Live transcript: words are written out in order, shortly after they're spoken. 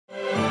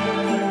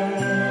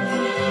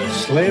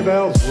Sleigh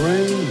bells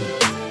ring,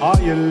 are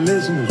you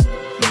listening?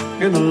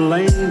 In the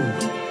lane,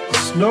 the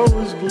snow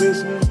is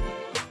glistening.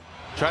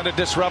 Trying to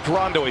disrupt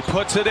Rondo, he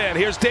puts it in.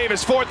 Here's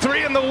Davis,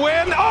 4-3 in the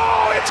win.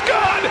 Oh, it's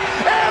good!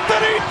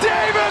 Anthony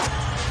Davis!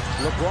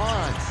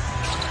 LeBron,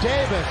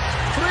 Davis,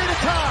 3 to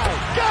tie,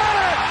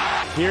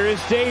 got it! Here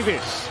is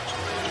Davis,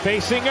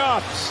 facing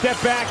up,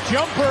 step back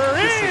jumper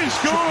is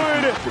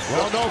good!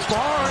 Well, no,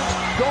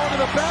 Barnes going to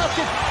the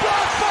basket,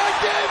 blocked by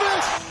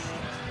Davis!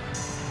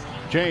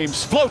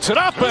 James floats it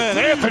up, and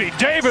Anthony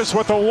Davis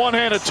with a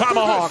one-handed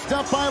tomahawk.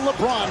 Step by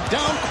LeBron,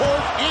 down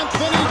court,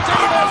 Anthony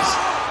Davis!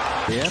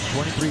 Yeah,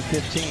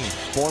 23-15,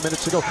 4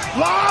 minutes to go.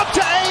 Lob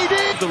to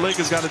AD! The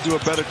Lakers got to do a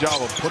better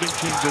job of putting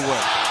teams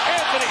away.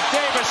 Anthony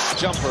Davis!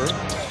 Jumper,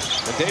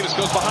 and Davis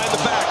goes behind the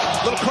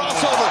back. Little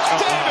crossover,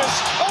 Davis!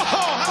 Oh,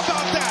 how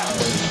about that?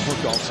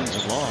 Worked all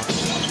season long.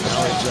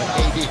 Now it's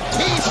AD.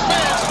 He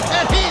smashed,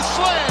 and he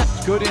slammed!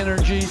 Good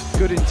energy,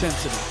 good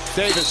intensity.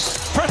 Davis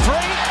for three,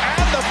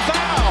 and the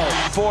foul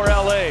for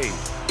LA.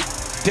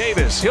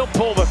 Davis, he'll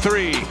pull the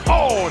three.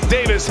 Oh,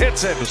 Davis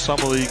hits it. The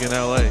Summer League in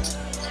LA.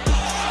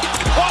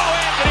 Oh,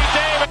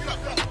 Anthony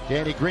Davis.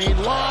 Danny Green,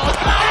 lob.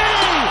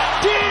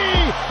 AD!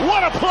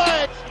 What a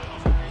play!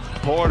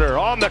 Porter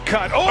on the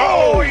cut.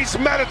 Oh, he's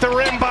met at the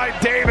rim by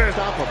Davis.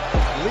 Stop him.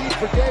 Lead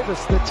for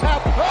Davis. The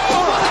tap. Oh,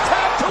 what a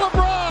tap to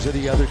LeBron. To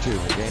the other two.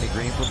 Danny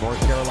Green from North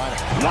Carolina.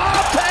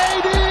 Lob to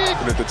AD!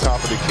 And at the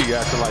top of the key,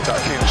 acting like I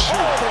can't shoot.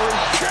 Oh, the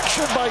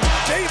rejection by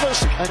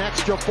Davis. An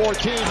extra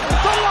 14.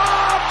 The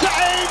lob to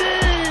AD!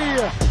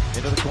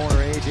 Into the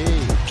corner, AD.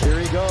 Here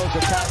he goes,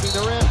 attacking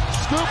the rim.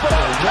 Scoop it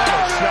up. What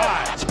a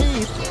shot.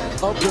 Teeth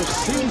of the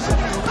season.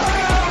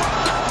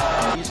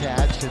 He's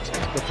had since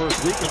the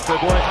first week in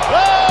February.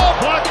 Oh,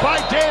 blocked by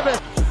Davis.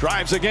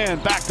 Drives again,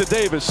 back to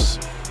Davis.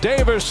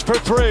 Davis for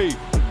three.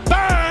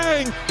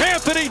 Bang!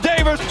 Anthony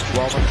Davis!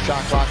 12 on the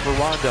shot clock for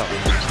Rondo.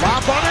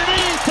 Lob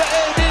underneath to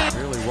AD.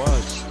 Really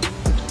was.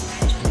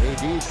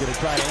 AD's going to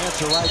try to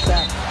answer right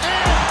back.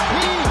 And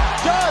he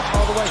does.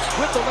 All the way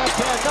with the left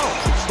hand. No,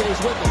 stays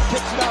with him.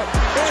 Kicks it out.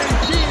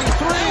 AD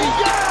 3.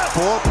 Yes!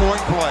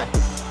 4-point play.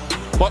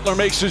 Butler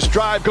makes his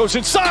drive, goes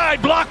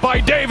inside, blocked by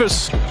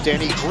Davis.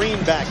 Danny Green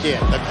back in.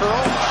 The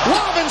curl.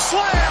 Lob and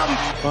slam.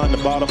 On the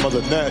bottom of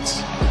the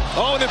nets.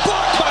 Oh, and it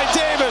blocked by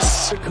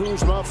Davis.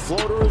 Kuzma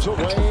floater is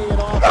away and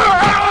off.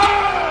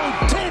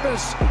 Oh!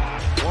 Davis.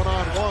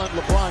 One-on-one.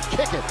 LeBron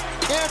kick it.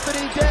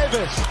 Anthony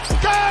Davis.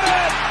 Got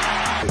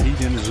it! The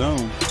heat in the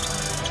zone.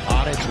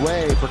 On its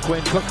way for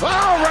Quinn Cook.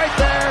 Oh, right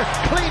there.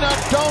 Clean up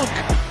dunk.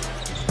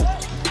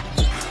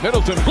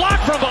 Middleton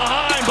blocked from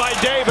behind by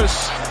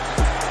Davis.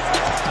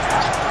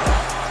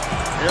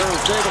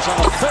 Here's Davis on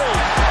the fade.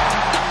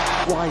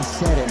 Well, I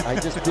said it. I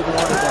just didn't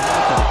want it to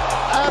happen.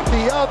 At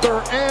the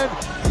other end.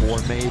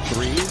 4 made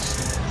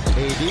threes.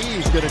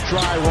 AD's going to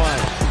try one.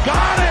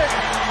 Got it!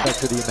 Back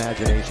to the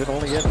imagination.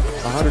 Only hit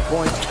 100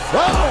 points.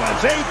 Oh,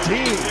 it's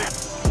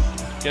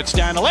 18. Gets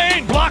down the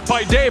lane, blocked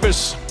by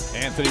Davis.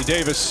 Anthony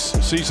Davis,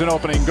 season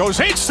opening, goes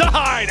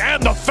inside,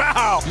 and the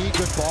foul.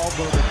 Good ball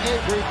movement.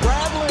 Avery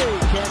Bradley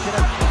can't get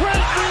it.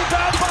 Great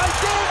rebound by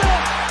Davis.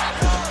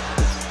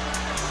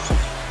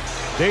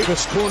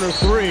 Davis corner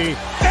three,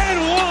 and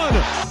one.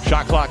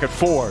 Shot clock at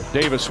 4.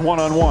 Davis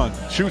one-on-one,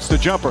 shoots the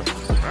jumper.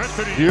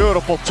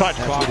 Beautiful touch.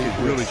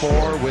 Really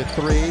 4 with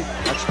 3.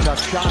 That's a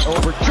tough shot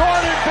over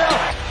Jordanville.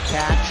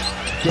 Catch.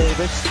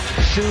 Davis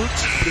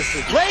shoots.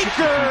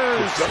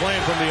 Lakers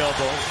Playing from the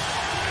elbow.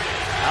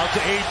 Out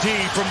to AD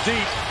from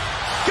deep.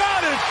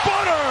 Got it,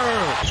 Butter!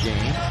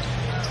 Game.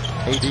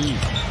 AD.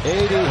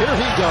 Here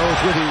he goes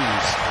with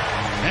ease.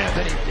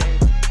 Anthony Davis.